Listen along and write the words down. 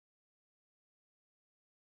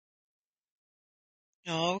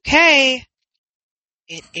Okay,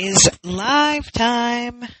 it is live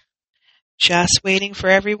time. Just waiting for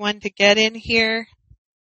everyone to get in here.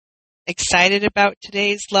 Excited about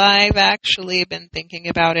today's live, actually. Been thinking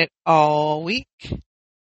about it all week.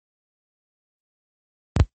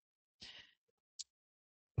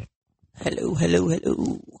 Hello, hello,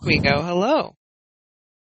 hello. We go, hello.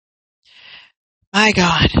 My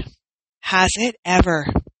God, has it ever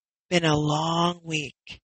been a long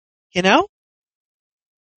week? You know?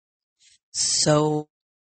 So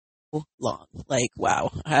long. Like,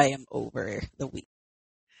 wow, I am over the week.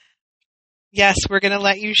 Yes, we're going to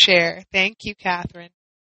let you share. Thank you, Catherine.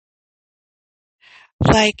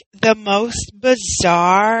 Like, the most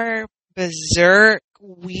bizarre, berserk,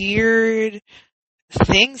 weird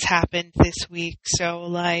things happened this week. So,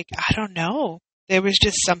 like, I don't know. There was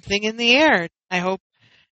just something in the air. I hope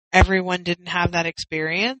everyone didn't have that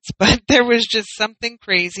experience, but there was just something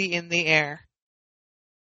crazy in the air.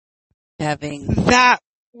 That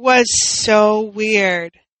was so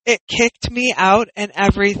weird. It kicked me out and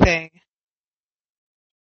everything.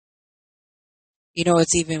 You know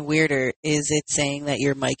what's even weirder is it saying that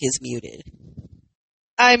your mic is muted.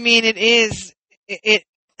 I mean, it is.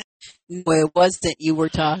 No, it wasn't. You were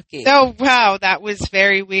talking. Oh, wow. That was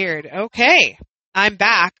very weird. Okay. I'm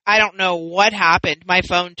back. I don't know what happened. My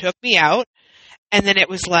phone took me out, and then it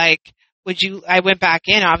was like, I went back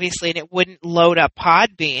in, obviously, and it wouldn't load up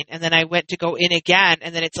Podbean, and then I went to go in again,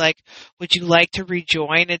 and then it's like, would you like to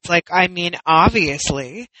rejoin? It's like, I mean,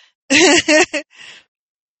 obviously.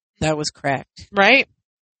 That was cracked. Right?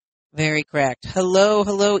 Very cracked.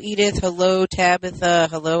 Hello, Edith. Hello, Tabitha.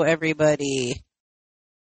 Hello, everybody.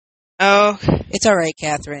 Oh. It's all right,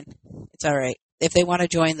 Catherine. It's all right. If they want to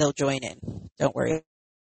join, they'll join in. Don't worry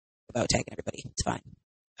about tagging everybody. It's fine.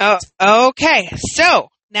 Oh, okay. So,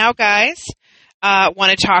 now guys,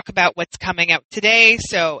 want to talk about what's coming out today.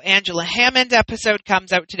 So, Angela Hammond episode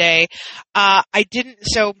comes out today. I did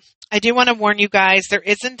want to warn you guys, there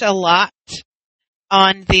isn't a lot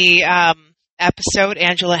on the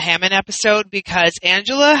Angela Hammond episode, because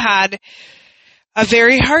Angela had a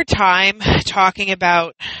very hard time talking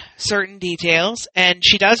about certain details, and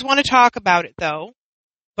she does want to talk about it though,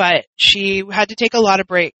 but she had to take a lot of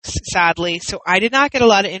breaks, sadly, so I did not get a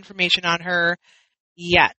lot of information on her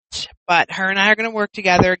yet, but her and I are going to work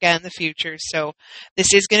together again in the future, so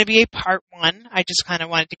this is going to be a part 1. I just kind of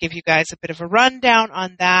wanted to give you guys a bit of a rundown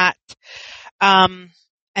on that.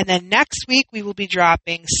 And then next week we will be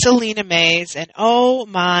dropping Selena Mays, and oh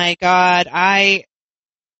my God, I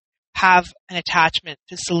have an attachment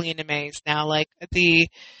to Selena Mays now. Like the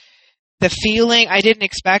feeling, I didn't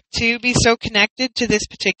expect to be so connected to this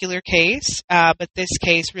particular case, but this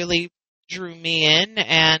case really drew me in,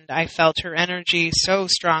 and I felt her energy so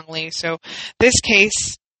strongly. So this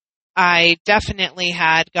case, I definitely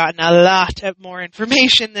had gotten a lot of more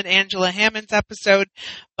information than Angela Hammond's episode,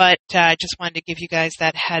 but I just wanted to give you guys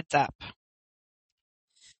that heads up.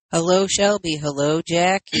 Hello, Shelby. Hello,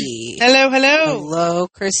 Jackie. Hello. Hello,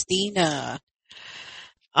 Christina.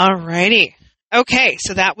 Alrighty. Okay,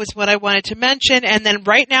 so that was what I wanted to mention. And then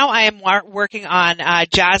right now I am working on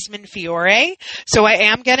Jasmine Fiore. So I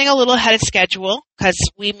am getting a little ahead of schedule because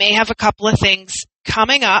we may have a couple of things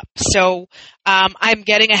coming up. So I'm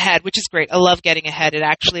getting ahead, which is great. I love getting ahead. It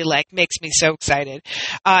actually makes me so excited.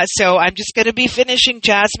 So I'm just going to be finishing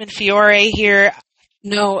Jasmine Fiore here.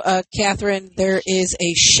 No, Catherine, there is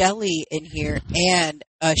a Shelley in here and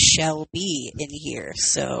a Shelby in here.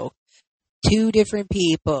 So 2 different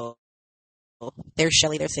people. There's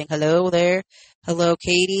Shelley. They're saying hello there. Hello,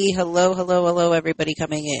 Katie. Hello, everybody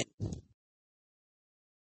coming in.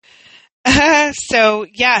 So,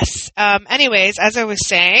 yes. Anyways, as I was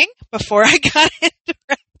saying before I got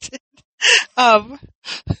interrupted, I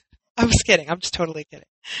was kidding. I'm just totally kidding.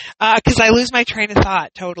 Because I lose my train of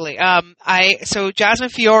thought totally. So Jasmine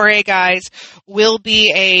Fiore, guys, will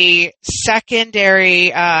be a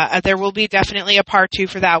secondary. There will be definitely a part 2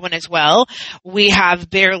 for that one as well. We have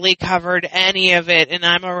barely covered any of it, and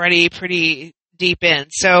I'm already pretty deep in.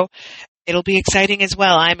 So it'll be exciting as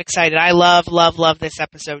well. I'm excited. I love this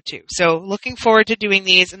episode too. So looking forward to doing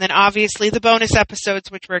these, and then obviously the bonus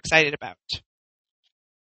episodes, which we're excited about.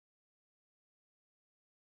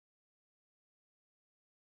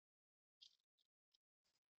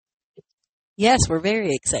 Yes, we're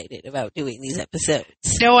very excited about doing these episodes.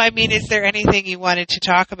 No, I mean, is there anything you wanted to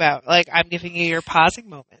talk about? Like, I'm giving you your pausing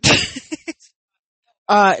moment.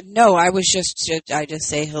 No, I just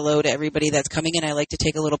say hello to everybody that's coming in. I like to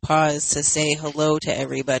take a little pause to say hello to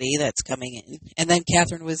everybody that's coming in. And then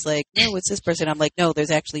Catherine was like, no, it's this person. I'm like, no,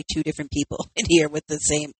 there's actually 2 different people in here with the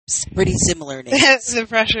same, pretty similar names. The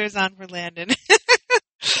pressure is on for Landon.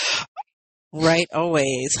 Right,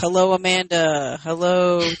 always. Hello, Amanda.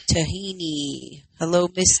 Hello, Tahini. Hello,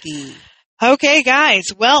 Misty. Okay, guys.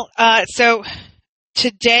 Well, so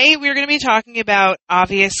today we're going to be talking about,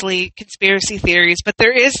 obviously, conspiracy theories, but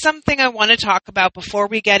there is something I want to talk about before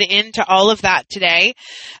we get into all of that today,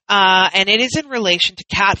 and it is in relation to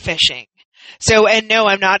catfishing. So, and no,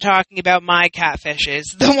 I'm not talking about my catfishes,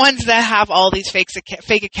 the ones that have all these fake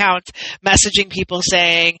accounts messaging people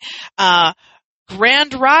saying,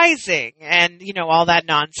 Grand Rising and, all that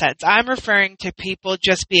nonsense. I'm referring to people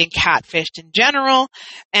just being catfished in general.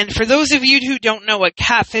 And for those of you who don't know what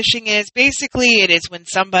catfishing is, basically it is when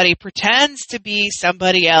somebody pretends to be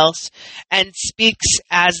somebody else and speaks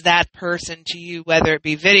as that person to you, whether it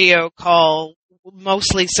be video, call,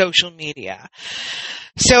 mostly social media.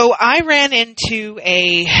 So I ran into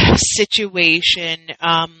a situation,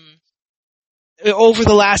 over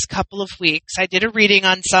the last couple of weeks. I did a reading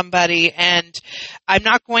on somebody, and I'm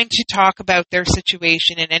not going to talk about their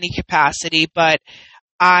situation in any capacity, but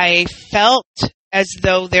I felt as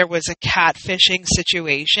though there was a catfishing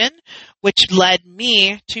situation, which led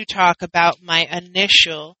me to talk about my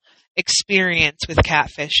initial experience with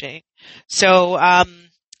catfishing. So,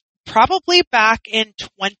 probably back in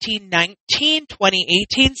 2019,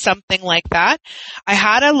 2018, something like that, I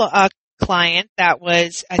had a client that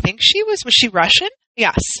was, I think was she Russian?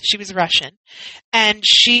 Yes, she was Russian. And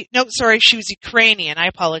she was Ukrainian. I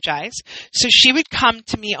apologize. So she would come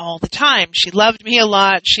to me all the time. She loved me a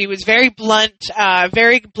lot. She was very blunt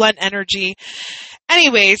energy.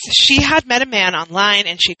 Anyways, she had met a man online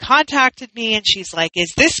and she contacted me and she's like,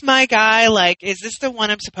 is this my guy? Like, is this the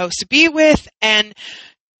one I'm supposed to be with? And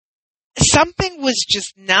something was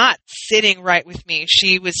just not sitting right with me.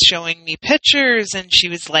 She was showing me pictures and she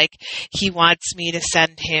was like, he wants me to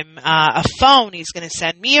send him a phone. He's going to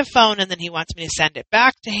send me a phone and then he wants me to send it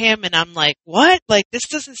back to him. And I'm like, what? Like, this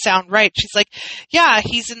doesn't sound right. She's like, yeah,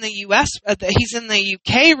 he's in the he's in the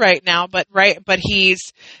UK right now, but he's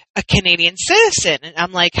a Canadian citizen. And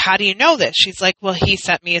I'm like, how do you know this? She's like, well, he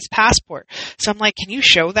sent me his passport. So I'm like, can you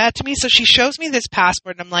show that to me? So she shows me this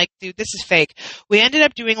passport and I'm like, dude, this is fake. We ended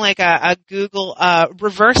up doing like a Google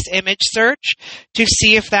reverse image search to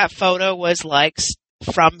see if that photo was like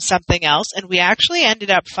from something else. And we actually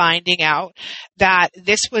ended up finding out that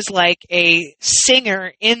this was like a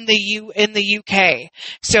singer in the UK.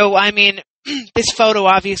 So, I mean, this photo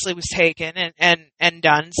obviously was taken and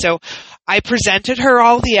done. So I presented her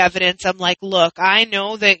all the evidence. I'm like, look, I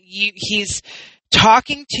know that he's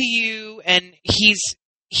talking to you and he's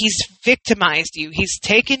victimized you. He's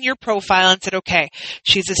taken your profile and said, okay,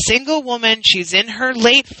 she's a single woman. She's in her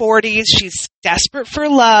late 40s. She's desperate for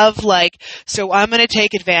love. So I'm going to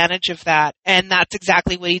take advantage of that. And that's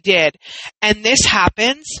exactly what he did. And this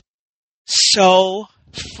happens so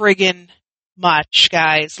friggin' much,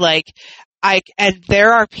 guys. And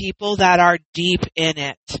there are people that are deep in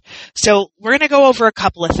it. So we're going to go over a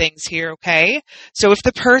couple of things here, okay? So if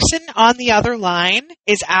the person on the other line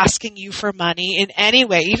is asking you for money in any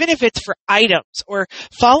way, even if it's for items or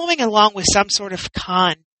following along with some sort of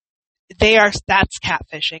con, that's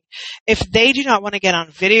catfishing. If they do not want to get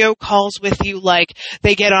on video calls with you, like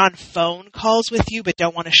they get on phone calls with you but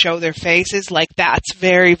don't want to show their faces, like that's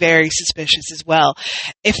very, very suspicious as well.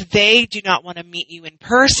 If they do not want to meet you in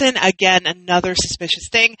person, again, another suspicious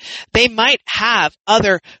thing. They might have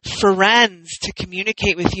other friends to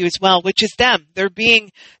communicate with you as well, which is them. They're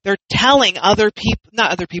telling they're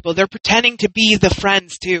pretending to be the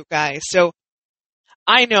friends too, guys. So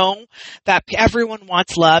I know that everyone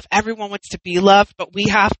wants love. Everyone wants to be loved, but we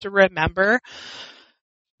have to remember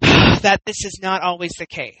that this is not always the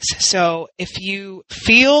case. So if you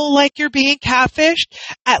feel like you're being catfished,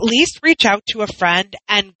 at least reach out to a friend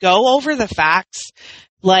and go over the facts,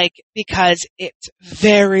 because it's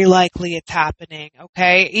very likely it's happening,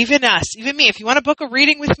 okay? Even me, if you want to book a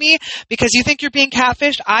reading with me because you think you're being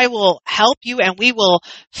catfished, I will help you and we will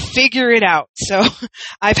figure it out. So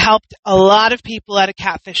I've helped a lot of people out of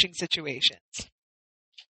catfishing situations.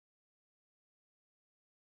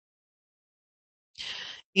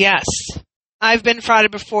 Yes, I've been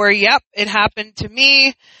frauded before. Yep, it happened to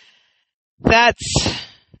me.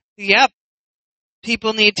 Yep.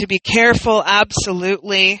 People need to be careful,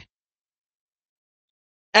 absolutely.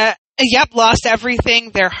 Yep, lost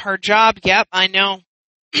everything, her job, yep, I know.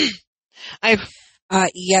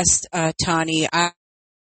 Yes, Tani,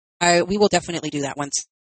 we will definitely do that once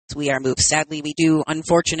we are moved. Sadly, we do,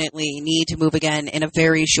 unfortunately, need to move again in a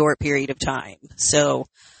very short period of time. So,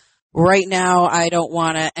 right now, I don't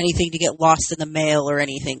want anything to get lost in the mail or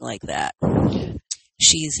anything like that.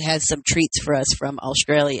 She has some treats for us from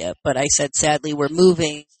Australia, but I said, sadly, we're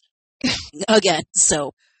moving again.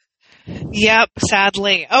 So Yep,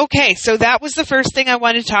 sadly. Okay, so that was the first thing I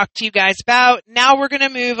wanted to talk to you guys about. Now we're going to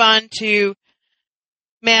move on to,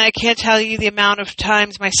 man, I can't tell you the amount of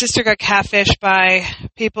times my sister got catfished by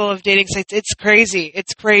people of dating sites. It's crazy.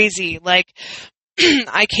 It's crazy. Like,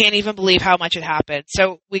 I can't even believe how much it happened.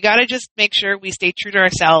 So we got to just make sure we stay true to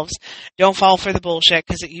ourselves. Don't fall for the bullshit,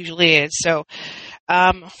 because it usually is. So,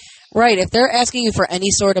 right. If they're asking you for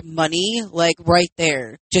any sort of money, like right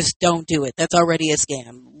there, just don't do it. That's already a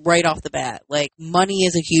scam right off the bat. Like, money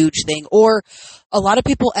is a huge thing. Or a lot of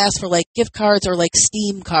people ask for like gift cards or like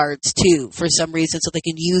Steam cards too, for some reason, so they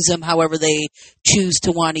can use them however they choose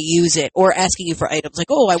to want to use it. Or asking you for items like,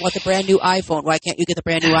 oh, I want the brand new iPhone. Why can't you get the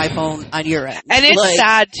brand new iPhone on your end? And it's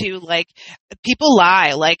sad too. Like, people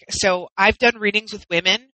lie. Like, so I've done readings with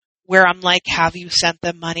women where I'm like, have you sent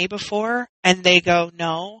them money before? And they go,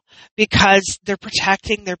 no, because they're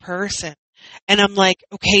protecting their person. And I'm like,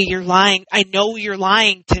 okay, you're lying. I know you're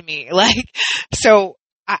lying to me. Like, so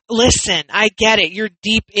listen, I get it. You're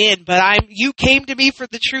deep in, but you came to me for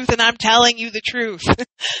the truth, and I'm telling you the truth.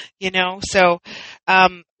 You know, so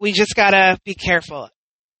we just gotta be careful.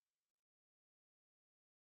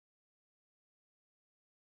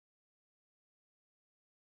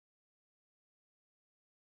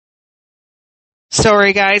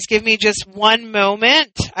 Sorry, guys. Give me just one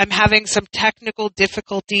moment. I'm having some technical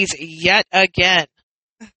difficulties yet again.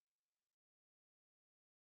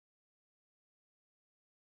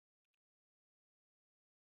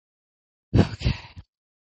 Okay.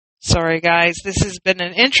 Sorry, guys. This has been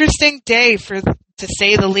an interesting day, to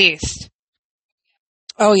say the least.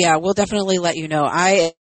 Oh yeah, we'll definitely let you know.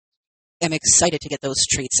 I am excited to get those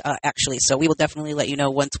treats, actually. So we will definitely let you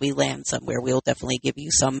know once we land somewhere. We'll definitely give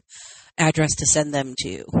you some address to send them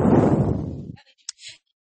to.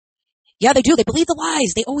 Yeah, they do. They believe the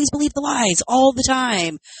lies. They always believe the lies all the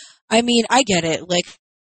time. I mean, I get it. Like,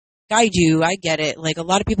 I do. I get it. Like, a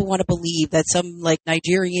lot of people want to believe that some, like,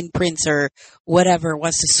 Nigerian prince or whatever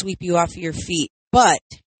wants to sweep you off your feet. But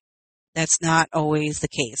that's not always the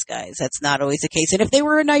case, guys. That's not always the case. And if they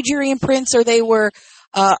were a Nigerian prince, or they were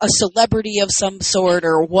a celebrity of some sort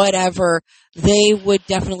or whatever, they would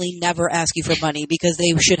definitely never ask you for money, because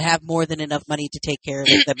they should have more than enough money to take care of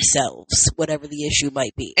it themselves, whatever the issue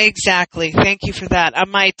might be. Exactly. Thank you for that.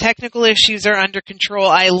 My technical issues are under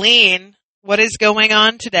control. Eileen, what is going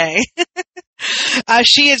on today?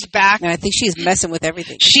 She is back. And I think she's messing with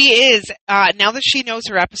everything. She is. Now that she knows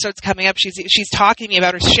her episode's coming up, she's talking to me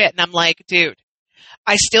about her shit, and I'm like, dude,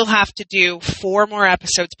 I still have to do 4 more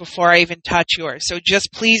episodes before I even touch yours. So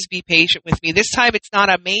just please be patient with me. This time it's not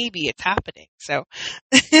a maybe, it's happening. So,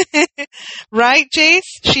 right, Jace?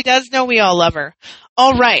 She does know we all love her.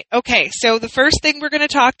 All right. Okay. So the first thing we're going to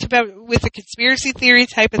talk about with the conspiracy theory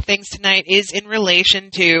type of things tonight is in relation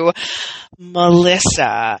to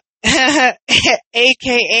Melissa,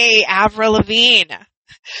 aka Avril Levine,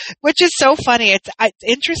 which is so funny. It's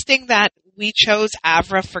interesting that we chose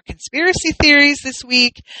Avra for conspiracy theories this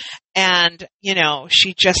week, and, you know,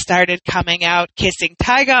 she just started coming out kissing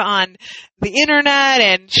Tyga on the internet,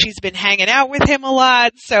 and she's been hanging out with him a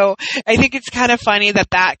lot, so I think it's kind of funny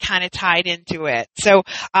that kind of tied into it. So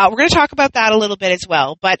we're going to talk about that a little bit as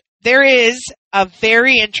well, but there is a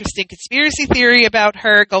very interesting conspiracy theory about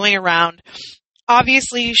her going around.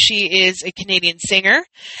 Obviously, she is a Canadian singer,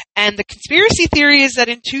 and the conspiracy theory is that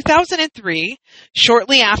in 2003,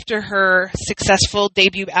 shortly after her successful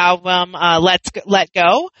debut album, Let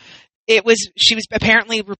Go, she was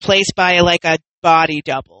apparently replaced by a body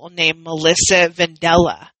double named Melissa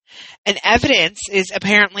Vandella. And evidence is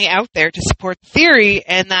apparently out there to support the theory,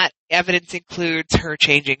 and that evidence includes her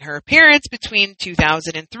changing her appearance between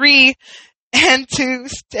 2003 and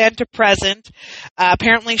to present.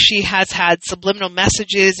 Apparently she has had subliminal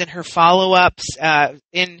messages in her follow-ups.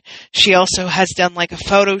 She also has done a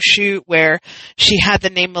photo shoot where she had the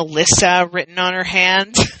name Melissa written on her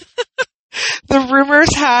hand. The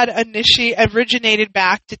rumors had originated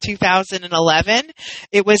back to 2011.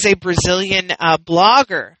 It was a Brazilian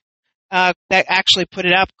blogger that actually put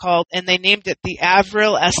it up and they named it the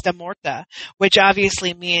Avril Está Morta, which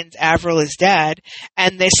obviously means Avril is dead,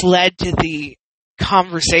 and this led to the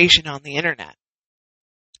conversation on the internet.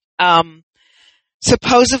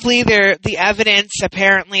 Supposedly the evidence,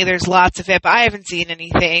 apparently there's lots of it, but I haven't seen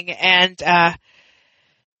anything, and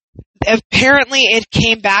apparently it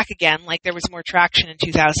came back again. There was more traction in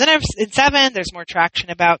 2007. There's more traction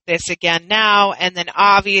about this again now. And then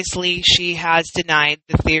obviously she has denied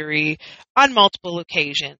the theory on multiple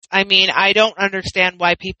occasions. I mean, I don't understand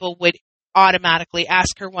why people would automatically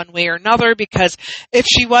ask her one way or another, because if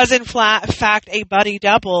she was in fact a buddy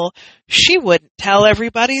double, she wouldn't tell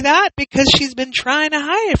everybody that because she's been trying to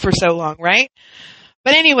hide it for so long, right?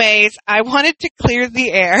 But anyways, I wanted to clear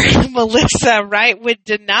the air. Melissa, right, would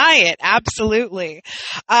deny it. Absolutely.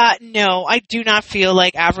 No, I do not feel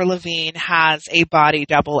like Avril Levine has a body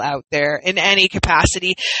double out there in any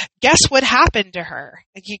capacity. Guess what happened to her?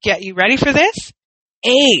 You ready for this?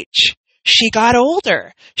 Age. She got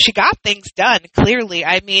older. She got things done, clearly.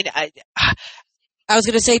 I mean, I was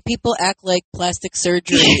going to say, people act like plastic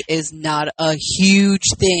surgery is not a huge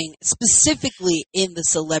thing, specifically in the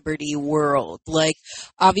celebrity world. Like,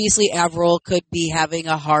 obviously, Avril could be having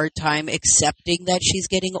a hard time accepting that she's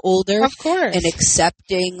getting older. Of course. And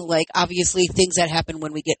accepting, like, obviously, things that happen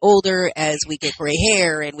when we get older, as we get gray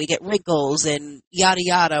hair and we get wrinkles and yada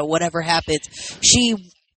yada, whatever happens. She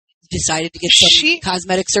decided to get some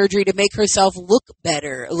cosmetic surgery to make herself look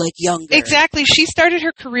better, like younger. Exactly. She started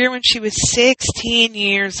her career when she was 16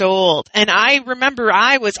 years old. And I remember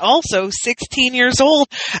I was also 16 years old.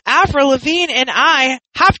 Avril Lavigne and I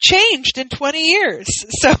have changed in 20 years.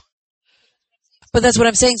 So. But that's what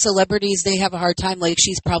I'm saying. Celebrities, they have a hard time. Like,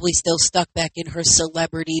 she's probably still stuck back in her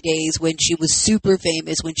celebrity days when she was super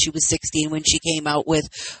famous, when she was 16, when she came out with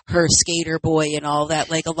her Skater Boy and all that.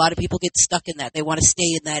 Like, a lot of people get stuck in that. They want to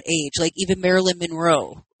stay in that age. Like, even Marilyn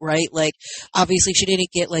Monroe, right? Like, obviously she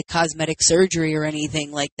didn't get, like, cosmetic surgery or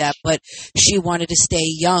anything like that, but she wanted to stay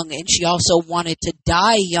young, and she also wanted to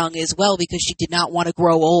die young as well because she did not want to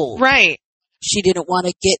grow old. Right. She didn't want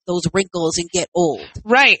to get those wrinkles and get old.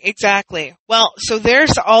 Right, exactly. Well, so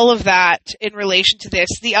there's all of that in relation to this.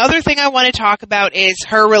 The other thing I want to talk about is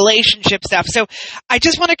her relationship stuff. So I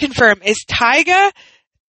just want to confirm, is Tyga,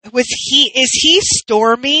 is he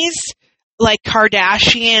Stormy's, like,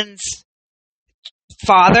 Kardashian's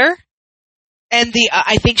father? And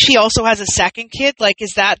I think she also has a second kid. Like,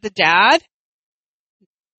 is that the dad?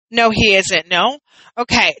 No, he isn't. No?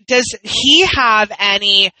 Okay. Does he have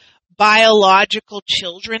any biological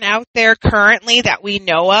children out there currently that we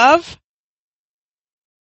know of?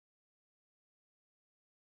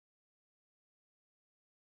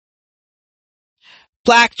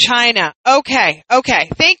 Black China. Okay.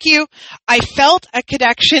 Thank you. I felt a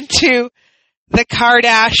connection to the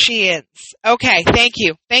Kardashians. Okay. Thank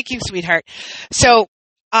you, sweetheart. So,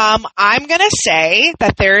 I'm going to say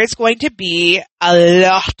that there is going to be a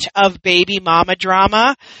lot of baby mama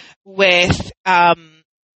drama with,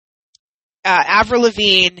 Avril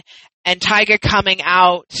Lavigne and Tyga coming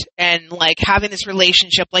out and, like, having this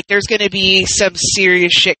relationship. Like, there's going to be some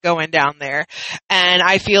serious shit going down there. And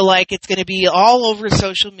I feel like it's going to be all over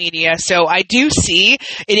social media. So I do see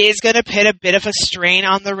it is going to put a bit of a strain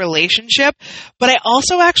on the relationship. But I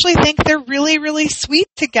also actually think they're really, really sweet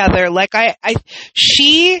together. Like,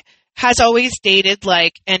 she has always dated,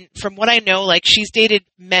 like, and from what I know, like, she's dated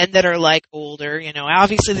men that are, like, older. You know,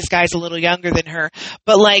 obviously this guy's a little younger than her.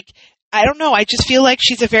 But, like, I don't know. I just feel like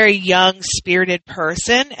she's a very young, spirited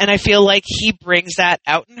person, and I feel like he brings that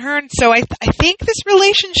out in her. And so I think this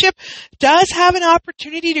relationship does have an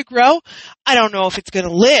opportunity to grow. I don't know if it's going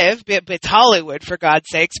to live, but it's Hollywood, for God's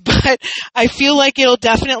sakes. But I feel like it'll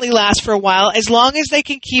definitely last for a while, as long as they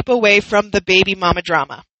can keep away from the baby mama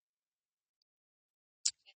drama.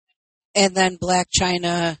 And then Black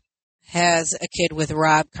China has a kid with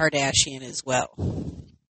Rob Kardashian as well.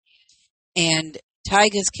 And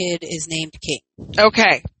Tyga's kid is named King.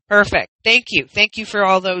 Okay, perfect. Thank you. Thank you for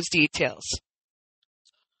all those details.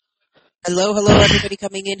 Hello, everybody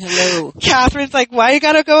coming in. Hello. Catherine's like, why you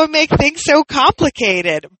gotta go and make things so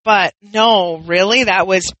complicated? But no, really, that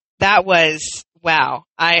was, wow.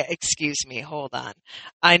 Excuse me, hold on.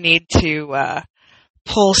 I need to,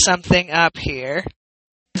 pull something up here.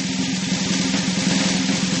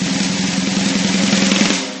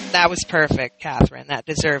 That was perfect, Catherine. That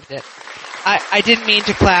deserved it. I didn't mean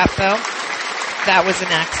to clap, though. That was an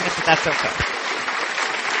accident, but that's okay.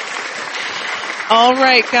 All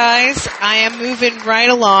right, guys. I am moving right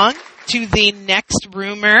along to the next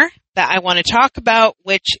rumor that I want to talk about,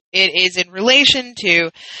 which it is in relation to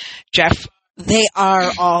Jeff. They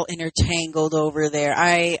are all intertangled over there.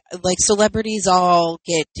 Celebrities all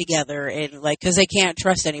get together and, like, because they can't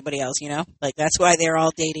trust anybody else, you know? Like, that's why they're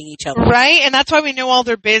all dating each other. Right? And that's why we know all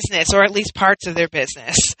their business, or at least parts of their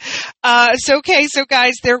business. So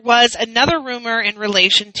guys, there was another rumor in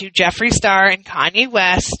relation to Jeffree Star and Kanye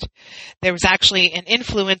West. There was actually an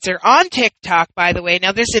influencer on TikTok, by the way.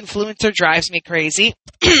 Now, this influencer drives me crazy.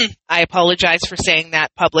 I apologize for saying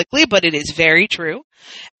that publicly, but it is very true.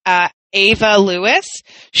 Ava Lewis.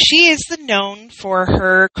 She is known for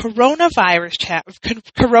her coronavirus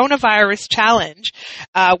challenge,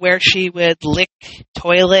 where she would lick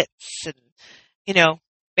toilets and,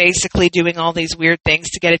 basically doing all these weird things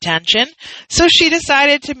to get attention. So she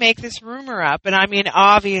decided to make this rumor up. And I mean,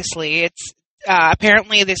 obviously, it's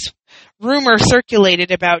apparently this rumor circulated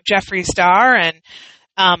about Jeffree Star and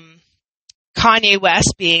Kanye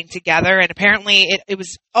West being together, and apparently it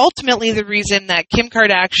was ultimately the reason that Kim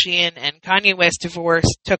Kardashian and Kanye West divorce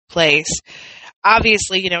took place.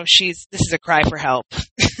 Obviously, this is a cry for help.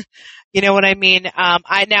 You know what I mean?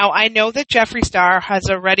 I know that Jeffree Star has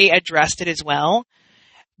already addressed it as well,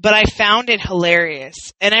 but I found it hilarious,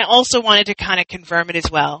 and I also wanted to kind of confirm it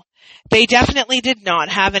as well. They definitely did not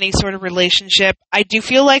have any sort of relationship. I do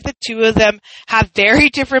feel like the two of them have very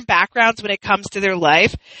different backgrounds when it comes to their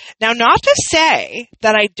life. Now, not to say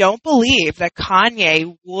that I don't believe that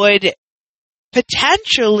Kanye would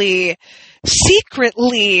potentially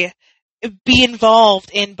secretly be involved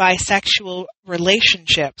in bisexual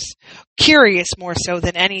relationships. Curious more so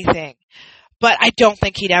than anything. But I don't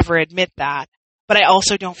think he'd ever admit that. But I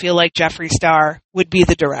also don't feel like Jeffree Star would be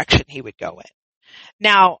the direction he would go in.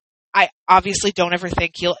 Now, I obviously don't ever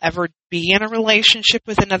think he'll ever be in a relationship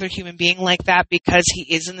with another human being like that, because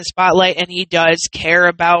he is in the spotlight and he does care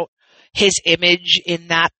about his image in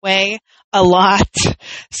that way a lot.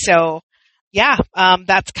 So, yeah,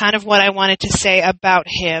 that's kind of what I wanted to say about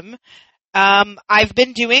him. I've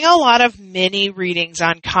been doing a lot of mini readings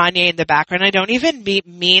on Kanye in the background. I don't even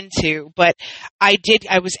mean to, but I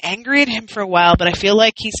was angry at him for a while, but I feel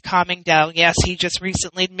like he's calming down. Yes, he just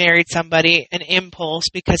recently married somebody, an impulse,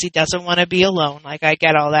 because he doesn't want to be alone. Like, I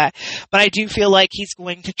get all that. But I do feel like he's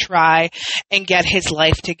going to try and get his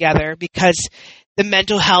life together, because the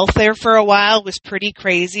mental health there for a while was pretty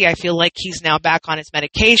crazy. I feel like he's now back on his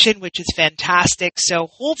medication, which is fantastic. So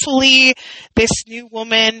hopefully this new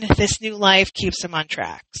woman, this new life keeps him on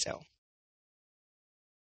track. So.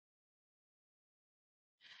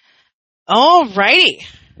 Alrighty.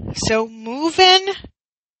 So moving.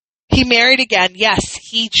 He married again. Yes,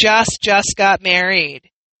 he just got married.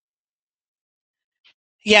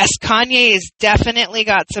 Yes, Kanye has definitely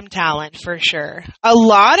got some talent for sure. A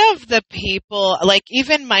lot of the people, like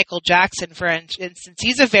even Michael Jackson, for instance,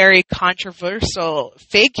 he's a very controversial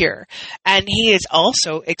figure, and he is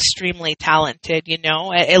also extremely talented,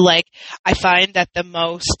 I find that the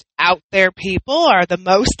most out there people are the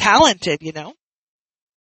most talented,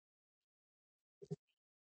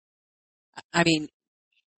 I mean,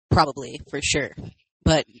 probably, for sure.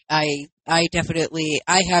 But I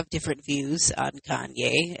have different views on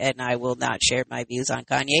Kanye, and I will not share my views on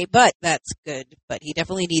Kanye, but that's good. But he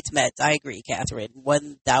definitely needs meds. I agree, Catherine,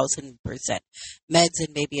 1,000%. Meds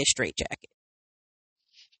and maybe a straitjacket.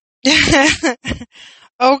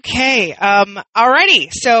 Okay, alrighty.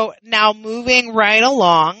 So now moving right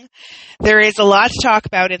along, there is a lot to talk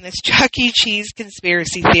about in this Chuck E. Cheese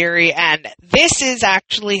conspiracy theory, and this is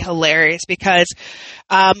actually hilarious because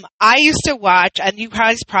I used to watch, and you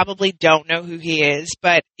guys probably don't know who he is,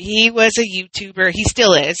 but he was a YouTuber. He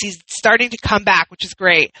still is. He's starting to come back, which is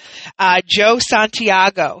great. Joe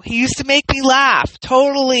Santiago. He used to make me laugh.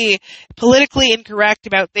 Totally politically incorrect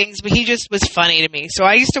about things, but he just was funny to me. So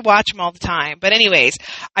I used to watch him all the time. But anyways,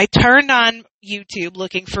 I turned on YouTube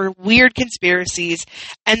looking for weird conspiracies,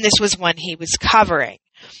 and this was one he was covering.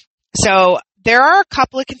 So there are a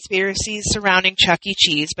couple of conspiracies surrounding Chuck E.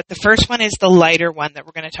 Cheese, but the first one is the lighter one that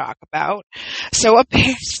we're going to talk about. So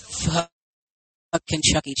fucking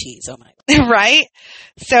Chuck E. Cheese, oh my God. Right?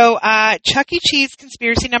 So Chuck E. Cheese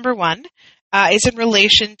conspiracy number one is in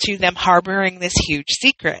relation to them harboring this huge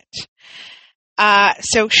secret.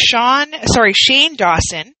 So Shane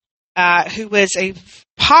Dawson, who was a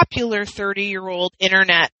popular 30-year-old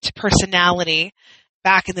internet personality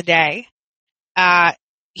back in the day,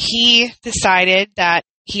 he decided that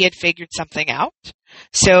he had figured something out.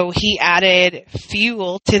 So he added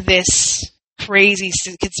fuel to this crazy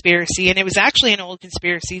conspiracy, and it was actually an old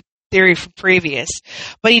conspiracy theory from previous,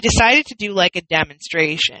 but he decided to do like a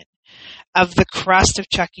demonstration of the crust of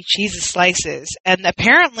Chuck E. Cheese's slices, and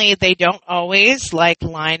apparently they don't always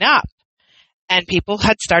line up. And people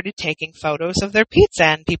had started taking photos of their pizza,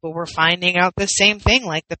 and people were finding out the same thing,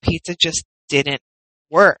 like the pizza just didn't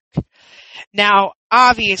work. Now,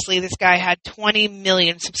 obviously, this guy had 20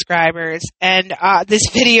 million subscribers, and this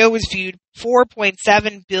video was viewed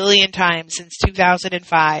 4.7 billion times since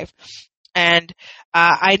 2005. And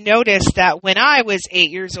I noticed that when I was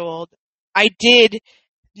 8 years old, I did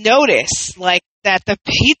notice, that the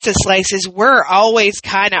pizza slices were always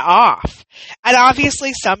kind of off. And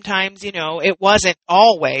obviously sometimes, it wasn't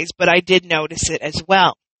always, but I did notice it as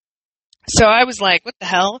well. So I was like, what the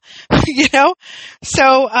hell? You know?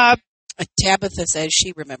 So, Tabitha says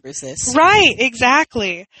she remembers this. right,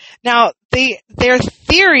 exactly. Now, their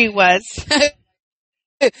theory was,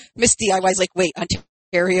 Miss DIY's like, wait,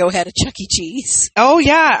 Ontario had a Chuck E. Cheese. oh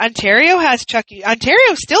yeah, Ontario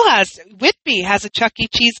still has, Whitby has a Chuck E.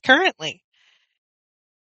 Cheese currently.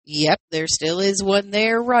 Yep, there still is one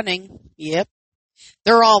there running. Yep.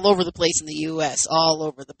 They're all over the place in the U.S., all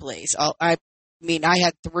over the place. I mean, I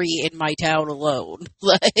had 3 in my town alone.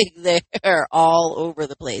 Like, they're all over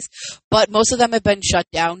the place. But most of them have been shut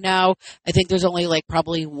down now. I think there's only, like,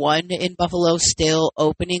 probably one in Buffalo still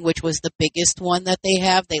opening, which was the biggest one that they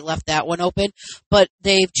have. They left that one open. But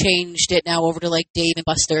they've changed it now over to, like, Dave &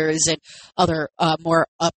 Buster's and other more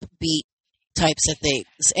upbeat types of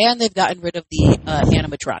things. And they've gotten rid of the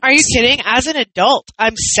animatronics. Are you kidding? As an adult,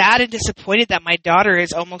 I'm sad and disappointed that my daughter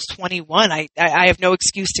is almost 21. I have no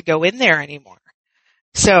excuse to go in there anymore.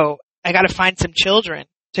 So I got to find some children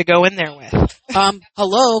to go in there with.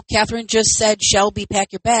 Hello, Catherine just said, Shelby,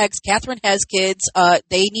 pack your bags. Catherine has kids.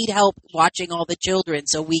 They need help watching all the children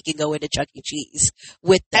so we can go into Chuck E. Cheese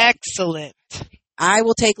with them. Excellent. I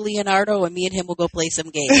will take Leonardo and me and him will go play some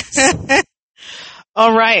games.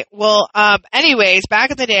 All right. Well, anyways,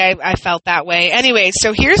 back in the day, I felt that way. Anyways,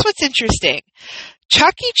 so here's what's interesting.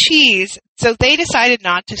 Chuck E. Cheese, so they decided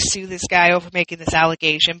not to sue this guy over making this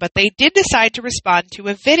allegation, but they did decide to respond to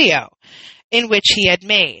a video in which he had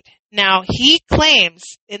made. Now, he claims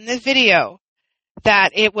in the video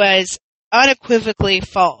that it was unequivocally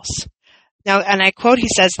false. Now, and I quote, he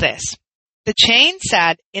says this: "The chain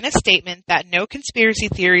said in a statement that no conspiracy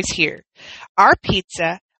theories here. Our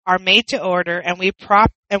pizza are made to order and we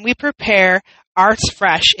prepare ours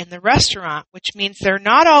fresh in the restaurant, which means they're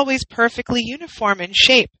not always perfectly uniform in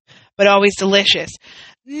shape, but always delicious."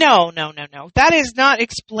 No. That is not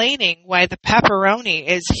explaining why the pepperoni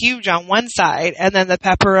is huge on one side and then the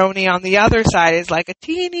pepperoni on the other side is like a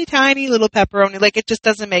teeny tiny little pepperoni. Like, it just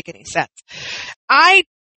doesn't make any sense. I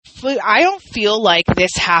don't feel like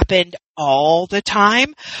this happened all the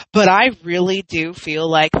time, but I really do feel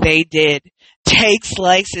like they did take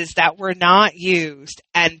slices that were not used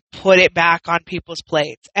and put it back on people's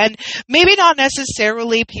plates. And maybe not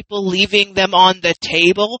necessarily people leaving them on the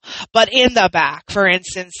table, but in the back. For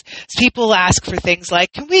instance, people ask for things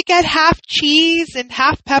like, can we get half cheese and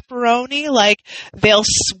half pepperoni? Like, they'll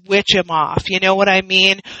switch them off, you know what I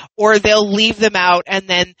mean? Or they'll leave them out and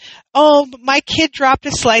then, oh, my kid dropped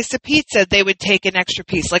a slice of pizza, they would take an extra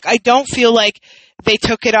piece. Like, I don't feel like they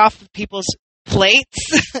took it off of people's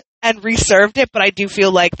plates and reserved it, but I do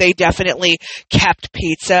feel like they definitely kept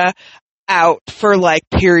pizza out for like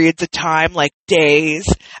periods of time, like days,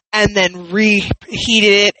 and then reheated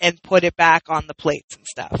it and put it back on the plates and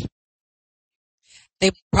stuff.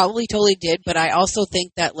 They probably totally did, but I also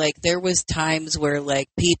think that, like, there was times where, like,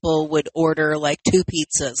 people would order, like, 2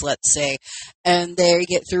 pizzas, let's say, and they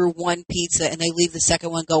get through one pizza and they leave the second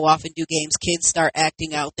one, go off and do games. Kids start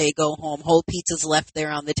acting out. They go home. Whole pizzas left there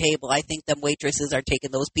on the table. I think them waitresses are taking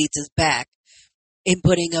those pizzas back and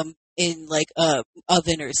putting them in, like, a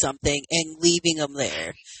oven or something and leaving them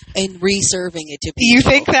there and reserving it to people. You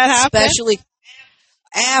think that happened? Especially...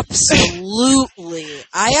 Absolutely.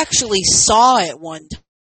 I actually saw it one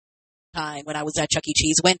time when I was at Chuck E.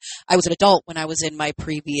 Cheese. When I was an adult, when I was in my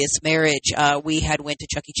previous marriage, we had went to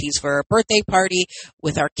Chuck E. Cheese for a birthday party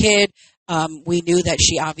with our kid. We knew that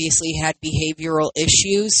she obviously had behavioral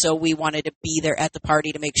issues, so we wanted to be there at the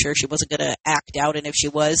party to make sure she wasn't going to act out, and if she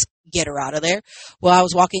was, get her out of there. Well, I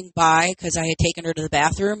was walking by because I had taken her to the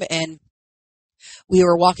bathroom, and we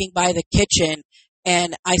were walking by the kitchen,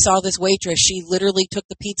 and I saw this waitress. She literally took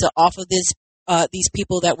the pizza off of these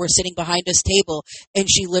people that were sitting behind us table, and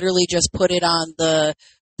she literally just put it on the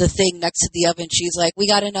thing next to the oven. She's like, "We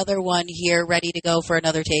got another one here ready to go for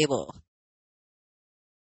another table."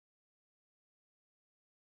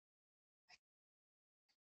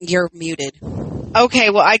 You're muted. Okay,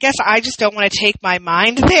 well, I guess I just don't want to take my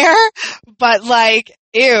mind there, but like,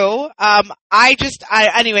 ew.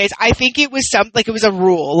 Anyways, I think it was it was a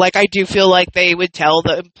rule. Like, I do feel like they would tell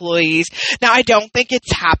the employees. Now, I don't think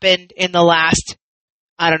it's happened in the last,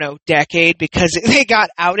 I don't know, decade because they got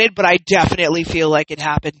outed, but I definitely feel like it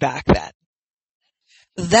happened back then.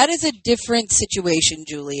 That is a different situation,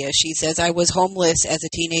 Julia. She says, "I was homeless as a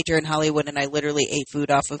teenager in Hollywood and I literally ate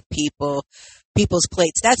food off of people's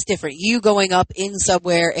plates." That's different. You going up in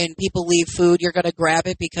somewhere and people leave food, you're going to grab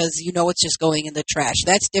it because you know it's just going in the trash.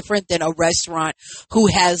 That's different than a restaurant who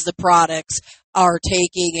has the products are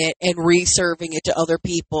taking it and reserving it to other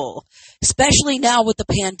people. Especially now with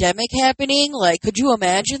the pandemic happening. Like, could you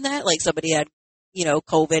imagine that? Like, somebody had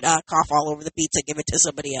COVID, cough all over the pizza, give it to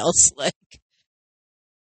somebody else. Like,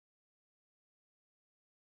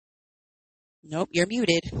 nope, you're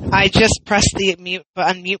muted. I just pressed the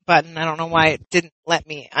unmute button. I don't know why it didn't let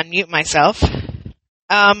me unmute myself.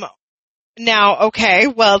 Now, okay,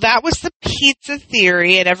 well, that was the pizza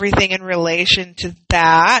theory and everything in relation to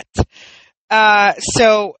that.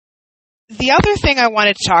 So the other thing I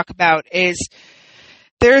wanted to talk about is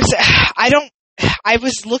I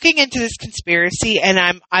was looking into this conspiracy, and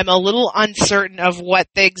I'm a little uncertain of what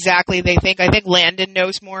exactly they think. I think Landon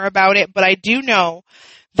knows more about it, but I do know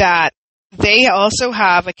that they also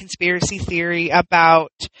have a conspiracy theory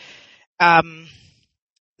about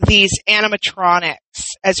these animatronics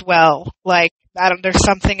as well. Like, there's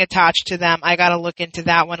something attached to them. I got to look into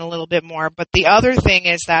that one a little bit more. But the other thing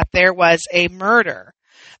is that there was a murder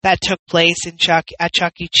that took place at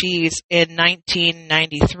Chuck E. Cheese in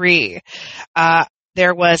 1993.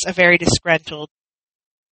 There was a very disgruntled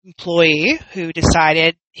employee who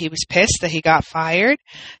decided he was pissed that he got fired,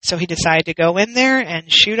 so he decided to go in there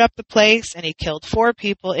and shoot up the place, and he killed 4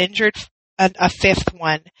 people, injured a 5th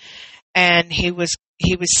one, and he was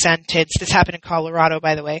sentenced. This happened in Colorado,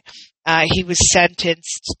 by the way. He was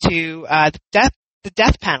sentenced to the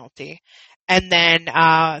death penalty. And then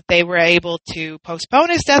they were able to postpone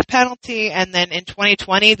his death penalty. And then in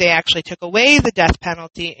 2020, they actually took away the death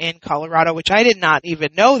penalty in Colorado, which I did not even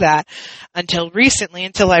know that until recently,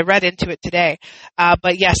 until I read into it today.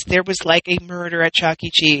 But yes, there was like a murder at Chuck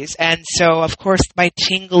E. Cheese. And so, of course, my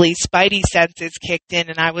tingly spidey senses kicked in,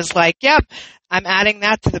 and I was like, yep, I'm adding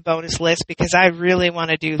that to the bonus list because I really want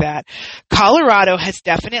to do that. Colorado has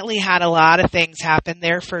definitely had a lot of things happen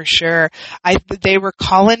there for sure. They were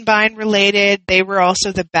Columbine related. They were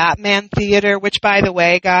also the Batman Theater, which, by the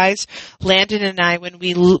way, guys, Landon and I, when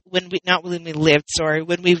we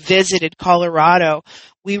visited Colorado,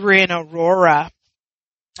 we were in Aurora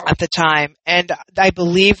at the time, and I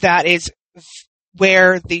believe that is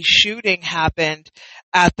where the shooting happened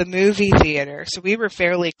at the movie theater. So we were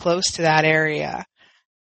fairly close to that area.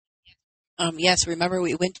 Yes, remember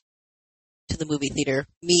we went to the movie theater,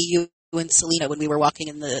 me, you, and Selena, when we were walking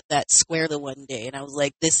in that square the one day, and I was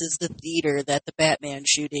like, this is the theater that the Batman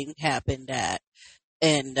shooting happened at.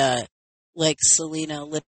 And, Selena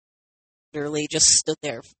literally just stood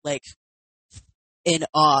there, like, in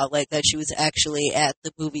awe, like that she was actually at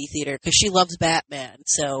the movie theater, because she loves Batman,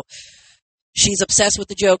 so she's obsessed with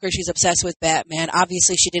the Joker. She's obsessed with Batman.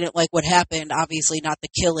 Obviously, she didn't like what happened. Obviously, not the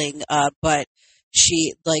killing. But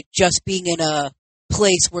she, just being in a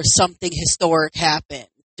place where something historic happened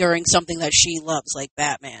during something that she loves, like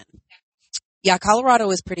Batman. Yeah, Colorado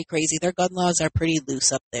is pretty crazy. Their gun laws are pretty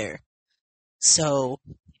loose up there. So,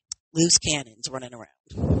 loose cannons running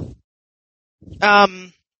around.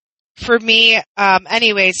 For me,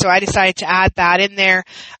 anyway, so I decided to add that in there.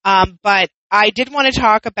 But I did want to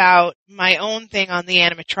talk about my own thing on the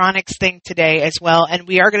animatronics thing today as well, and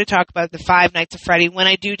we are going to talk about the Five Nights at Freddy when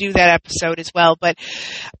I do that episode as well. But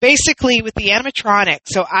basically, with the animatronics,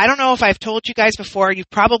 so I don't know if I've told you guys before. You've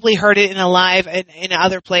probably heard it in a live and in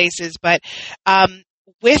other places, but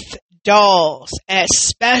with dolls,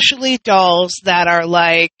 especially dolls that are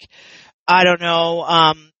like, I don't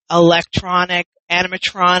know, electronic,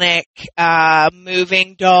 animatronic,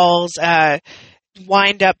 moving dolls,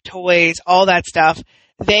 wind-up toys, all that stuff,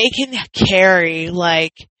 they can carry,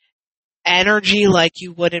 like, energy like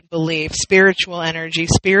you wouldn't believe. Spiritual energy.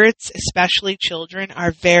 Spirits, especially children,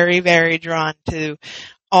 are very, very drawn to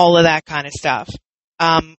all of that kind of stuff.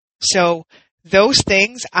 So those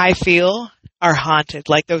things, I feel, are haunted,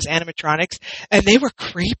 like those animatronics, and they were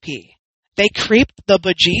creepy. They creeped the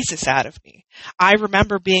bejesus out of me. I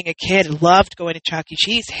remember being a kid, loved going to Chuck E.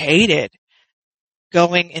 Cheese, hated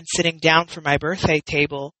going and sitting down for my birthday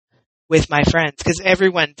table with my friends, because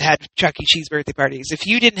everyone had Chuck E. Cheese birthday parties. If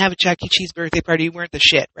you didn't have a Chuck E. Cheese birthday party, you weren't the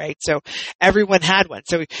shit, right? So everyone had one.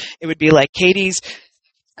 So it would be like Katie's.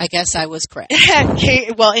 I guess I was correct.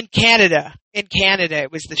 Well, in Canada,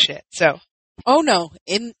 it was the shit. So. Oh no,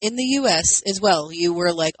 in the U.S. as well, you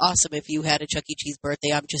were like awesome if you had a Chuck E. Cheese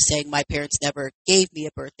birthday. I'm just saying my parents never gave me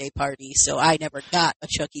a birthday party, so I never got a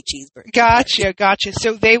Chuck E. Cheese birthday party. Gotcha.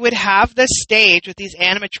 So they would have the stage with these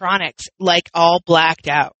animatronics like all blacked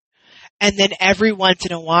out. And then every once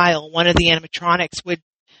in a while, one of the animatronics would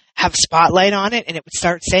have spotlight on it, and it would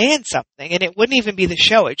start saying something, and it wouldn't even be the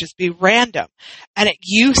show. It'd just be random. And it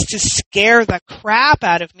used to scare the crap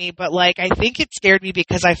out of me, but I think it scared me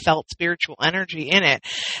because I felt spiritual energy in it.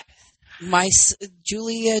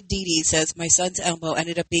 Julia Didi says, my son's Elmo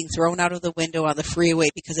ended up being thrown out of the window on the freeway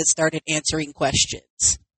because it started answering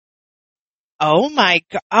questions. Oh my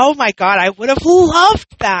God, I would have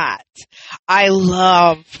loved that. I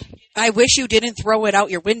wish you didn't throw it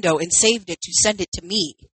out your window and saved it to send it to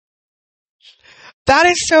me. That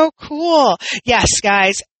is so cool. Yes,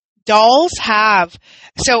 guys, dolls have,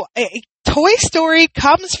 Toy Story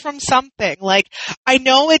comes from something. Like, I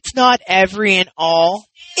know it's not every and all.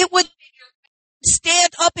 It would stand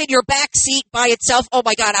up in your back seat by itself. Oh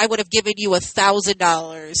my God, I would have given you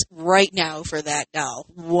 $1,000 right now for that doll.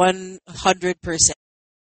 100%.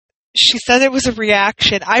 She said it was a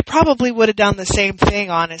reaction. I probably would have done the same thing,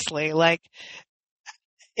 honestly. Like,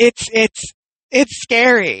 it's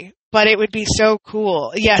scary, but it would be so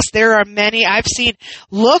cool. Yes, there are many.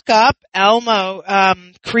 Look up Elmo,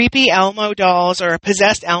 creepy Elmo dolls or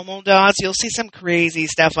possessed Elmo dolls. You'll see some crazy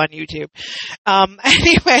stuff on YouTube.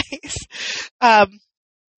 Anyways,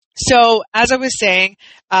 so as I was saying,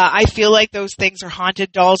 I feel like those things are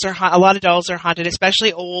haunted. A lot of dolls are haunted,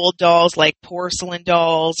 especially old dolls like porcelain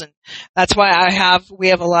dolls, and that's why we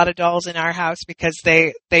have a lot of dolls in our house, because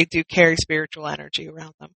they do carry spiritual energy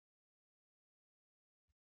around them.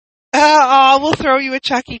 We'll throw you a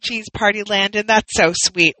Chuck E. Cheese party, Landon. That's so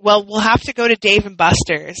sweet. Well, we'll have to go to Dave &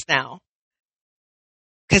 Buster's now,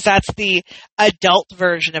 because that's the adult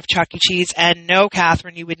version of Chuck E. Cheese. And no,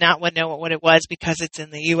 Catherine, you would not want to know what it was, because it's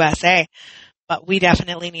in the USA. But we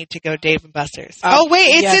definitely need to go to Dave & Buster's.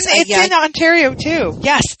 It's in Ontario too.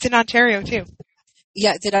 Yes, it's in Ontario too.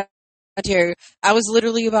 Yeah, it's in Ontario. I was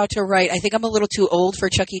literally about to write, I think I'm a little too old for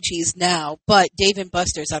Chuck E. Cheese now, but Dave &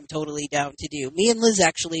 Buster's I'm totally down to do. Me and Liz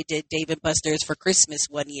actually did Dave & Buster's for Christmas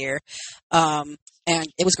one year, and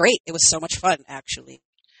it was great. It was so much fun, actually.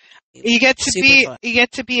 You get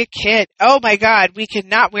to be a kid. Oh my God, you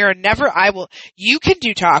can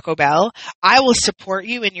do Taco Bell. I will support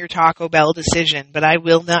you in your Taco Bell decision, but I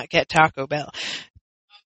will not get Taco Bell.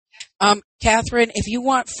 Catherine, if you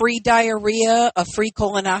want free diarrhea, a free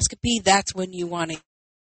colonoscopy, that's when you want to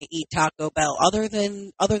eat Taco Bell. Other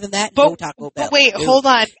than that, no Taco Bell. But wait, hold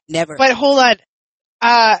on. Never. But hold on.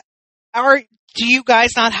 Do you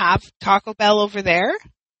guys not have Taco Bell over there?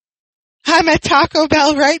 I'm at Taco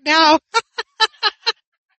Bell right now.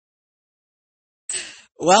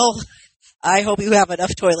 Well, I hope you have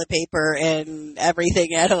enough toilet paper and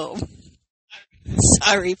everything at home.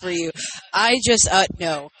 Sorry for you. I just,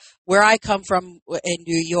 no. Where I come from in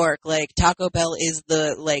New York, like, Taco Bell is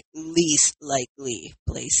the, like, least likely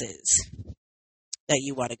places that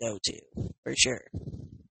you want to go to, for sure.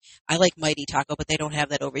 I like Mighty Taco, but they don't have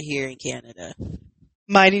that over here in Canada.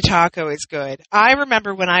 Mighty Taco is good. I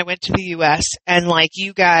remember when I went to the U.S. and, like,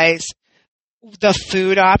 you guys, the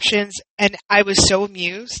food options, and I was so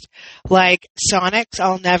amused. Like, Sonic's,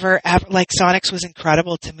 Sonic's was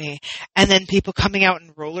incredible to me. And then people coming out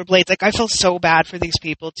in rollerblades, like, I feel so bad for these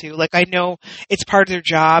people too. Like, I know it's part of their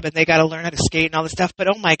job and they got to learn how to skate and all this stuff, but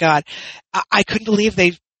oh my God, I couldn't believe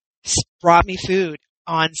they brought me food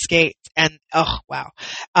on skates. And oh wow,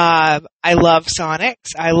 I love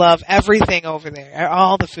Sonic's. I love everything over there.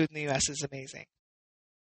 All the food in the U.S. is amazing.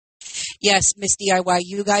 Yes, Miss DIY,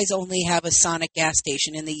 you guys only have a Sonic gas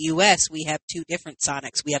station. In the U.S., we have two different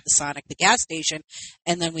Sonics. We have the Sonic, the gas station,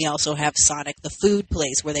 and then we also have Sonic, the food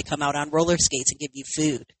place, where they come out on roller skates and give you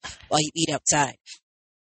food while you eat outside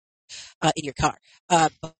in your car.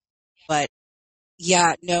 But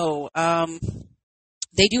yeah, no,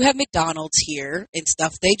 they do have McDonald's here and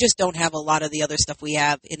stuff. They just don't have a lot of the other stuff we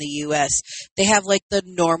have in the U.S. They have, like, the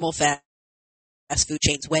normal fast food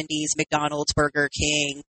chains, Wendy's, McDonald's, Burger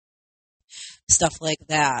King, stuff like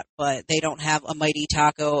that, but they don't have a Mighty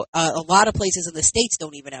Taco. A lot of places in the States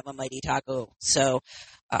don't even have a Mighty Taco, so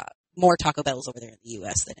more Taco Bells over there in the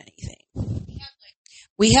U.S. than anything.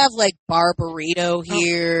 We have, like, bar burrito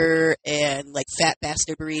here and, like, fat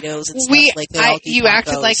bastard burritos and stuff like that. You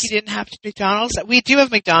acted like you didn't have McDonald's. We do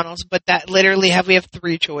have McDonald's, but that literally we have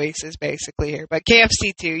three choices basically here. But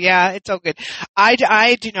KFC too, yeah, it's all good. I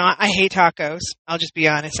do not. I hate tacos. I'll just be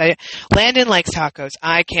honest. Landon likes tacos.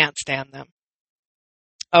 I can't stand them.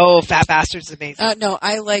 Oh, fat bastard's amazing. No,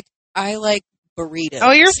 I like burritos.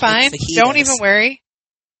 Oh, you're fine. Don't even worry.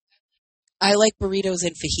 I like burritos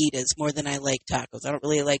and fajitas more than I like tacos. I don't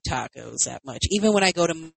really like tacos that much. Even when I go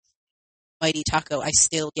to Mighty Taco, I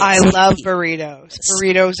still get. I love burritos.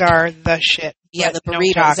 Burritos are the shit. Yeah, the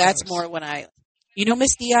burritos. No, that's more when I. You know,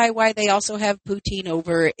 Miss DIY, they also have poutine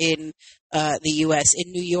over in the U.S.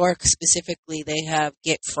 In New York specifically, they have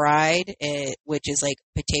Get Fried, which is like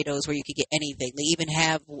potatoes where you can get anything. They even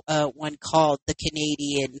have one called the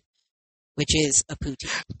Canadian, which is a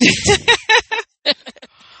poutine.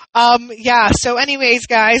 Yeah, so anyways,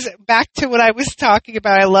 guys, back to what I was talking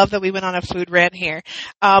about. I love that we went on a food rant here.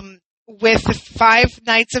 with the Five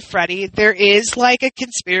Nights at Freddy, there is like a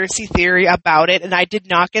conspiracy theory about it, and I did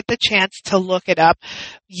not get the chance to look it up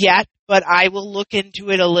yet, but I will look into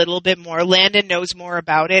it a little bit more. Landon knows more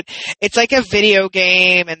about it. It's like a video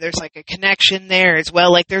game, and there's like a connection there as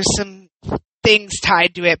well. Like there's some things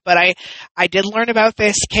tied to it, but I did learn about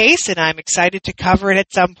this case, and I'm excited to cover it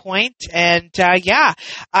at some point. And yeah,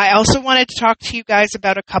 I also wanted to talk to you guys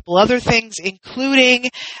about a couple other things, including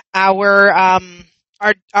our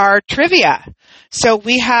trivia. So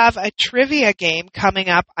we have a trivia game coming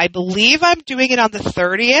up. I believe I'm doing it on the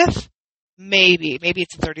 30th. Maybe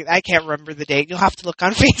it's the 30th. I can't remember the date. You'll have to look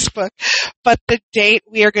on Facebook. But the date,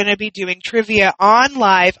 we are going to be doing trivia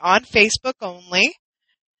live on Facebook only.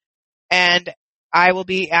 And I will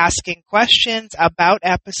be asking questions about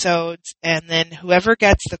episodes, and then whoever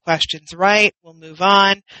gets the questions right will move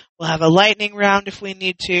on. We'll have a lightning round if we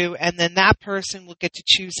need to, and then that person will get to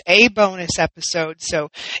choose a bonus episode. So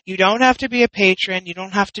you don't have to be a patron. You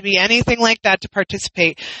don't have to be anything like that to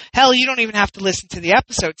participate. Hell, you don't even have to listen to the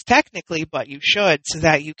episodes technically, but you should, so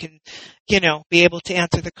that you can, be able to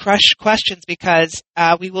answer the questions, because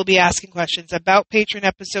we will be asking questions about patron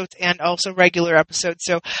episodes and also regular episodes.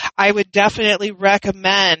 So I would definitely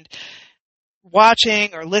recommend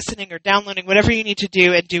watching or listening or downloading, whatever you need to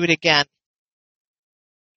do, and do it again.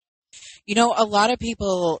 A lot of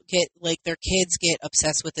people their kids get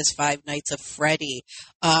obsessed with this Five Nights at Freddy.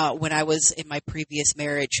 When I was in my previous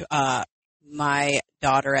marriage, my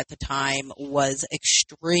daughter at the time was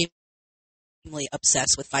extremely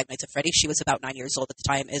obsessed with Five Nights at Freddy. She was about 9 years old at the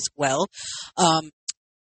time as well.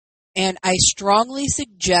 And I strongly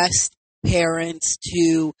suggest parents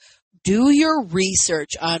to do your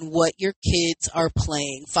research on what your kids are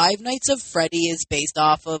playing. Five Nights at Freddy is based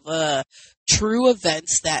off of true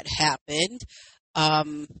events that happened.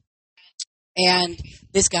 And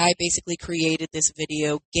this guy basically created this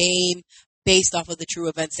video game based off of the true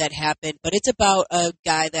events that happened, but it's about a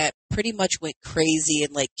guy that pretty much went crazy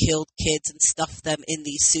and killed kids and stuffed them in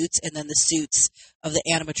these suits, and then the suits of the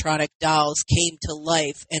animatronic dolls came to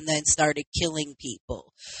life and then started killing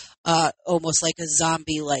people, almost like a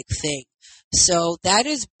zombie-like thing. So that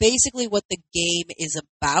is basically what the game is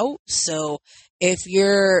about. So if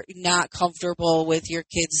you're not comfortable with your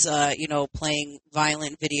kids, playing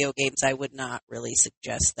violent video games, I would not really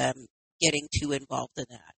suggest them getting too involved in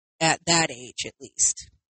that. At that age, at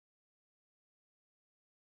least.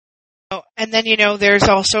 Oh, and then, there's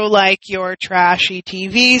also your trashy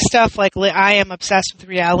TV stuff. I am obsessed with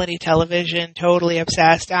reality television, totally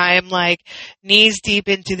obsessed. I am knees deep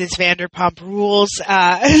into this Vanderpump Rules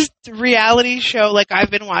reality show.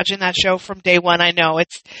 I've been watching that show from day one. I know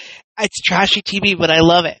it's trashy TV, but I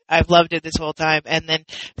love it. I've loved it this whole time. And then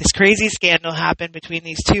this crazy scandal happened between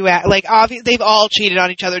these two. They've all cheated on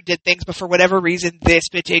each other, did things, but for whatever reason, this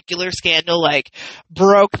particular scandal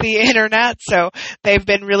broke the internet. So they've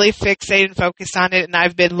been really fixated and focused on it, and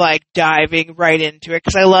I've been diving right into it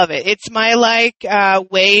because I love it. It's my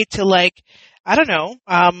way to I don't know,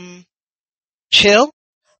 chill,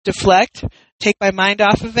 deflect, take my mind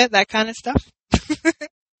off of it, that kind of stuff.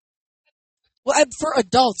 Well, for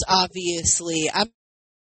adults, obviously. I'm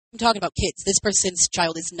talking about kids. This person's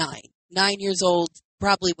child is 9. 9 years old,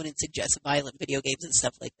 probably wouldn't suggest violent video games and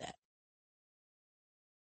stuff like that.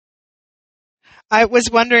 I was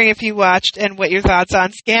wondering if you watched and what your thoughts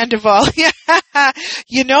on Scandival. Yeah.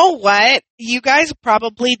 You know what? You guys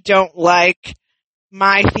probably don't like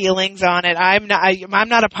my feelings on it. I'm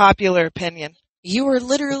not a popular opinion. You were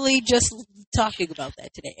literally just talking about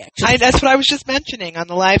that today, actually. That's what I was just mentioning on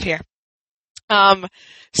the live here.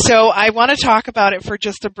 So I want to talk about it for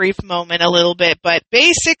just a brief moment, a little bit, but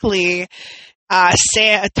basically,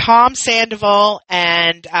 Tom Sandoval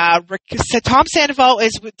and Tom Sandoval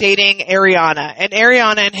is dating Ariana, and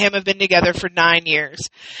Ariana and him have been together for 9 years.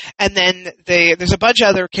 And then there's a bunch of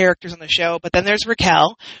other characters on the show, but then there's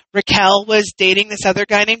Raquel. Raquel was dating this other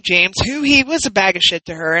guy named James, who he was a bag of shit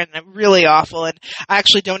to her and really awful. And I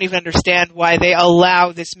actually don't even understand why they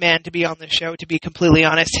allow this man to be on the show, to be completely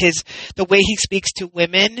honest. The way he speaks to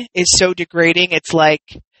women is so degrading. It's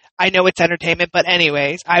I know it's entertainment, but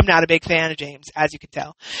anyways, I'm not a big fan of James, as you can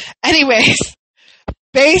tell. Anyways,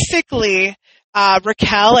 basically,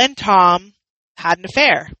 Raquel and Tom had an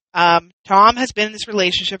affair. Tom has been in this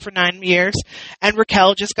relationship for 9 years, and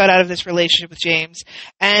Raquel just got out of this relationship with James.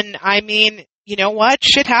 And I mean, you know what?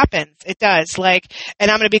 Shit happens. It does.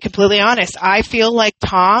 And I'm going to be completely honest. I feel like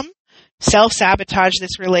Tom self-sabotage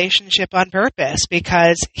this relationship on purpose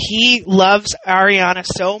because he loves Ariana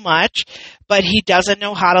so much, but he doesn't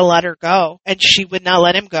know how to let her go, and she would not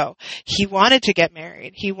let him go. He wanted to get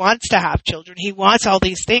married. He wants to have children. He wants all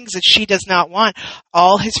these things that she does not want.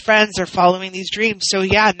 All his friends are following these dreams. So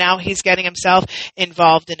yeah, now he's getting himself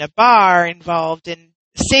involved in a bar, involved in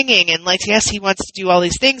singing, and like, yes, he wants to do all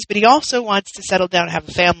these things, but he also wants to settle down and have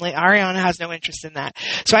a family. Ariana has no interest in that.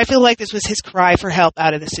 So I feel like this was his cry for help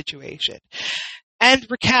out of the situation. And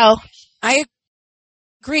Raquel. I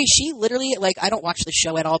agree. She literally, like, I don't watch the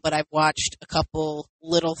show at all, but I've watched a couple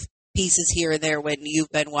little pieces here and there when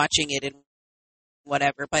you've been watching it and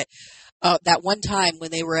whatever. But that one time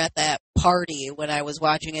when they were at that party when I was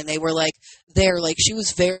watching, and they were like, she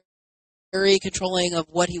was very controlling of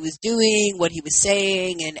what he was doing, what he was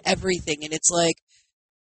saying, and everything. And it's like,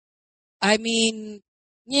 I mean,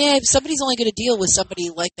 yeah, somebody's only going to deal with somebody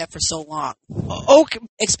like that for so long. Okay.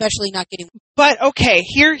 Especially not getting... But, okay,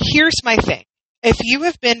 here's my thing. If you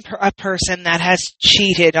have been a person that has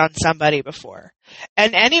cheated on somebody before,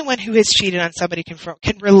 and anyone who has cheated on somebody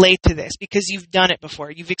can relate to this because you've done it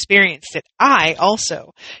before, you've experienced it. I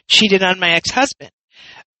also cheated on my ex-husband.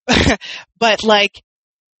 But, like,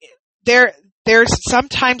 there's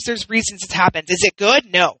sometimes there's reasons it happens. Is it good?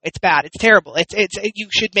 No, it's bad. It's terrible. You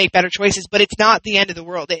should make better choices, but it's not the end of the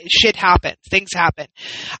world. Shit happens. Things happen.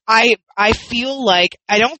 I feel like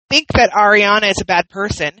I don't think that Ariana is a bad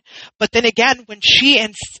person, but then again, when she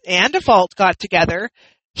and Sandoval got together,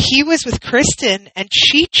 he was with Kristen and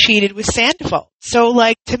she cheated with Sandoval. So,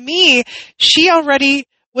 like, to me, she already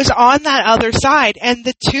was on that other side, and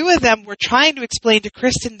the two of them were trying to explain to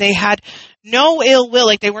Kristen they had no ill will,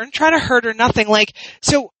 like they weren't trying to hurt her, nothing. Like,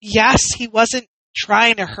 so yes, he wasn't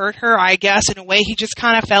trying to hurt her, I guess, in a way. He just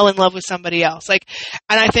kind of fell in love with somebody else. Like,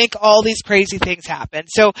 and I think all these crazy things happen.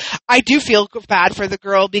 So I do feel bad for the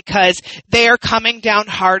girl because they are coming down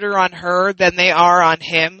harder on her than they are on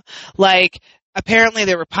him. Like, apparently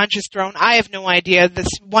there were punches thrown. I have no idea. This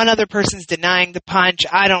one other person's denying the punch.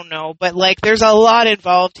 I don't know. But, like, there's a lot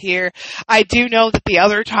involved here. I do know that the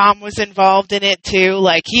other Tom was involved in it too.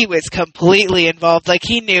 Like, he was completely involved. Like,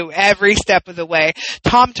 he knew every step of the way.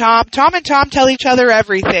 Tom and Tom tell each other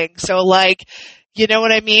everything. So, like, you know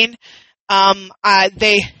what I mean? I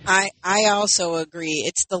also agree.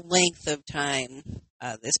 It's the length of time,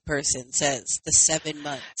 this person says, the 7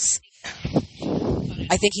 months.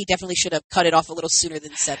 I think he definitely should have cut it off a little sooner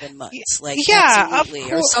than 7 months. Like, yeah,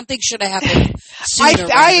 absolutely. Or something should have happened sooner.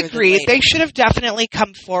 I agree. They should have definitely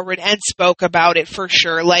come forward and spoke about it for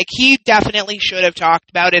sure. Like, he definitely should have talked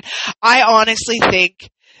about it. I honestly think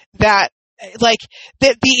that, like,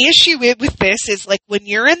 the issue with this is, like, when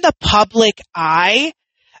you're in the public eye,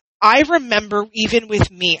 I remember even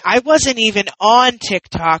with me, I wasn't even on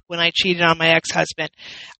TikTok when I cheated on my ex-husband.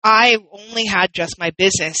 I only had just my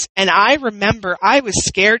business. And I remember I was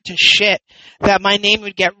scared to shit that my name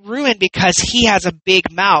would get ruined because he has a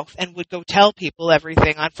big mouth and would go tell people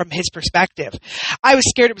everything from his perspective. I was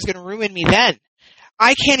scared it was going to ruin me then.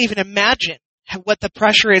 I can't even imagine what the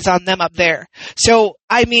pressure is on them up there. So,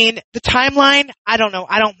 I mean, the timeline, I don't know.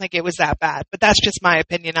 I don't think it was that bad. But that's just my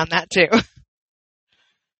opinion on that too.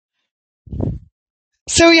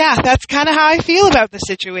 So yeah, that's kind of how I feel about the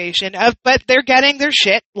situation. But they're getting their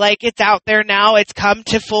shit. Like, it's out there now. It's come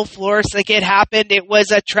to full force. Like, it happened. It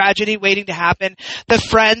was a tragedy waiting to happen. The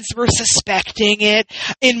friends were suspecting it.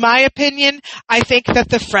 In my opinion, I think that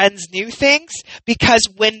the friends knew things because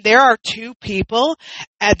when there are two people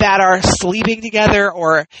that are sleeping together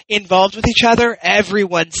or involved with each other,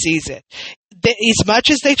 everyone sees it. As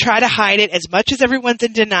much as they try to hide it, as much as everyone's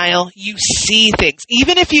in denial, you see things.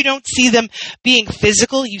 Even if you don't see them being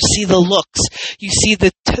physical, you see the looks. You see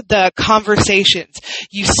the conversations.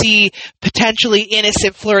 You see potentially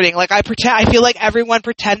innocent flirting. Like, I feel like everyone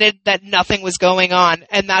pretended that nothing was going on,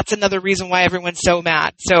 and that's another reason why everyone's so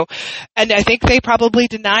mad. So, and I think they probably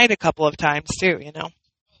denied a couple of times too, you know.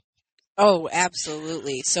 Oh,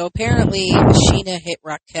 absolutely. So apparently Sheena hit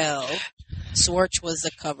Raquel. Swartz was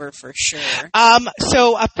the cover for sure.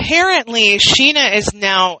 So apparently Sheena is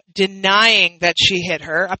now denying that she hit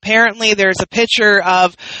her. Apparently there's a picture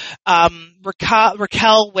of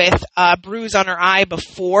Raquel with a bruise on her eye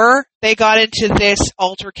before they got into this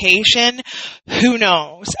altercation. Who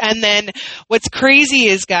knows? And then what's crazy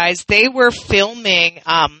is, guys, they were filming,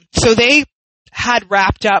 so they had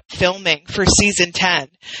wrapped up filming for season 10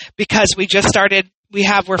 because we just started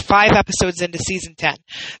we're 5 episodes into season 10.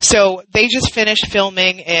 So they just finished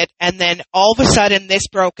filming it, and then all of a sudden this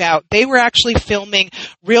broke out. They were actually filming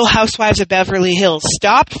Real Housewives of Beverly Hills,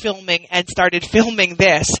 stopped filming and started filming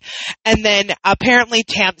this. And then apparently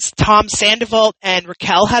Tom Sandoval and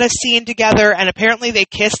Raquel had a scene together, and apparently they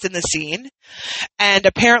kissed in the scene. And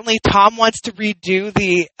apparently Tom wants to redo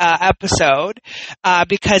the episode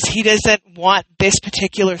because he doesn't want this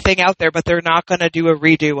particular thing out there, but they're not going to do a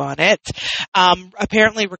redo on it.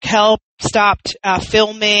 Apparently Raquel stopped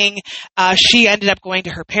filming. She ended up going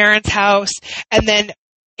to her parents' house. And then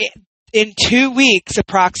in 2 weeks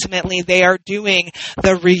approximately, they are doing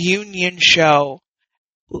the reunion show.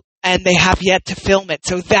 And they have yet to film it.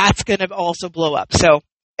 So that's going to also blow up. So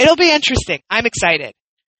it'll be interesting. I'm excited.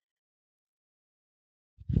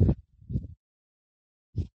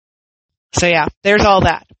 So yeah, there's all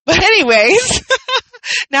that. But anyways,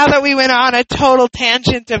 now that we went on a total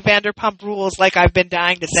tangent of Vanderpump Rules, like I've been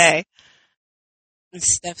dying to say.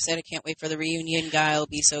 Steph said, I can't wait for the reunion. Guy will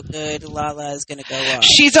be so good. Lala is going to go off.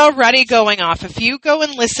 She's already going off. If you go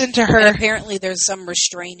and listen to her... And apparently there's some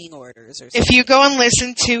restraining orders or something. If you go and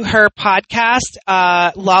listen to her podcast,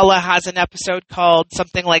 Lala has an episode called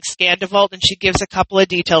something like Scandavolt, and she gives a couple of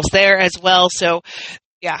details there as well. So,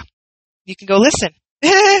 yeah, you can go listen.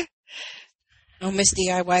 Oh, Miss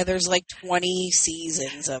DIY, there's like 20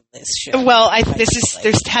 seasons of this show. Well,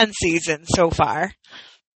 there's 10 seasons so far.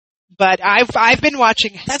 But I've been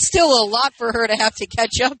watching. That's still a lot for her to have to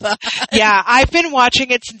catch up on. Yeah, I've been watching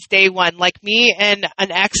it since day one. Like me and an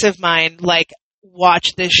ex of mine, like,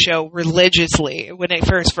 watched this show religiously when it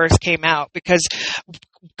first came out because,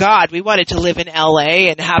 God, we wanted to live in LA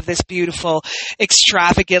and have this beautiful,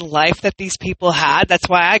 extravagant life that these people had. That's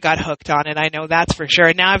why I got hooked on it. I know that's for sure.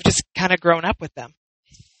 And now I've just kind of grown up with them.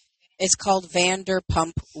 It's called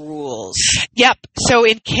Vanderpump Rules. Yep. So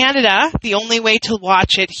in Canada, the only way to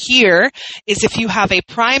watch it here is if you have a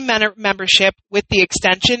Prime membership with the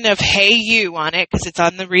extension of Hey You on it, because it's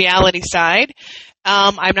on the reality side.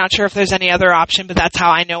 I'm not sure if there's any other option, but that's how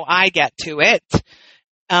I know I get to it.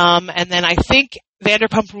 And then I think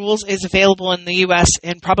Vanderpump Rules is available in the U.S.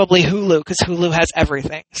 and probably Hulu, because Hulu has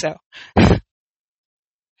everything. So.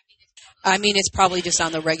 I mean, it's probably just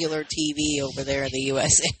on the regular TV over there in the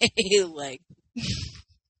USA. Like,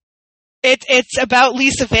 it's about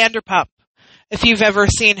Lisa Vanderpump. If you've ever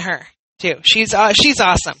seen her, too, she's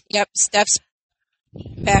awesome. Yep, Steph's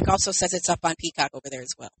back also says it's up on Peacock over there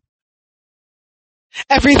as well.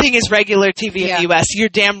 Everything is regular TV in the U.S. You're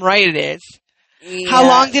damn right it is. Yeah, how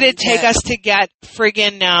long did it take us to get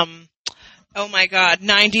friggin' oh my God,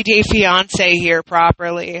 90 Day Fiancé here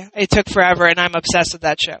properly? It took forever, and I'm obsessed with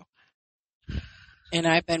that show. And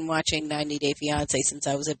I've been watching 90 Day Fiancé since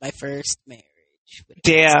I was in my first marriage.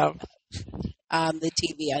 Damn. On the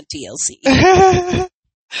TV on TLC.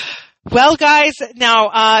 Well, guys,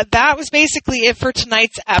 now that was basically it for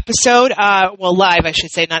tonight's episode. Well, live, I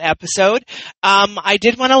should say, not episode. I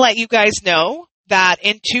did want to let you guys know that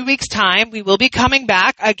in 2 weeks' time, we will be coming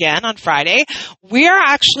back again on Friday. We are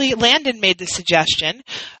actually, Landon made the suggestion,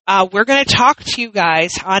 we're going to talk to you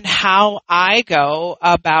guys on how I go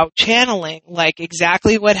about channeling, like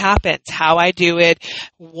exactly what happens, how I do it,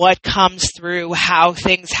 what comes through, how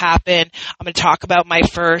things happen. I'm going to talk about my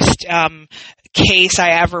first case I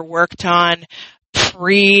ever worked on,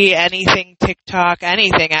 anything TikTok,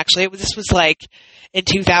 anything actually. This was like in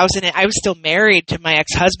 2000, I was still married to my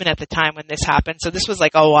ex-husband at the time when this happened. So this was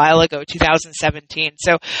like a while ago, 2017.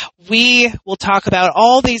 So we will talk about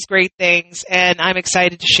all these great things, and I'm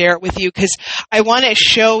excited to share it with you because I want to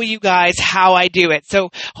show you guys how I do it.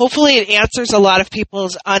 So hopefully it answers a lot of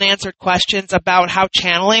people's unanswered questions about how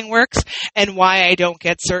channeling works and why I don't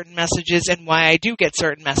get certain messages and why I do get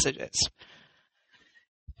certain messages.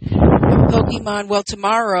 Pokemon, well,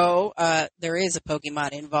 tomorrow, there is a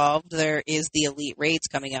Pokemon involved. There is the Elite Raids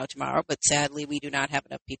coming out tomorrow, but sadly we do not have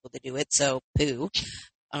enough people to do it, so poo.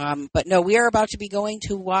 But no, we are about to be going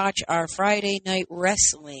to watch our Friday Night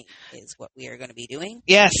Wrestling is what we are going to be doing.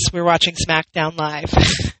 Yes, we're watching SmackDown Live.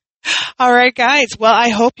 All right, guys. Well, I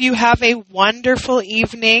hope you have a wonderful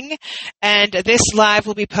evening, and this live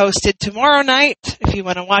will be posted tomorrow night. If you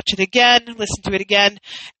want to watch it again, listen to it again,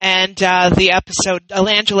 and the episode,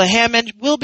 Angela Hammond will be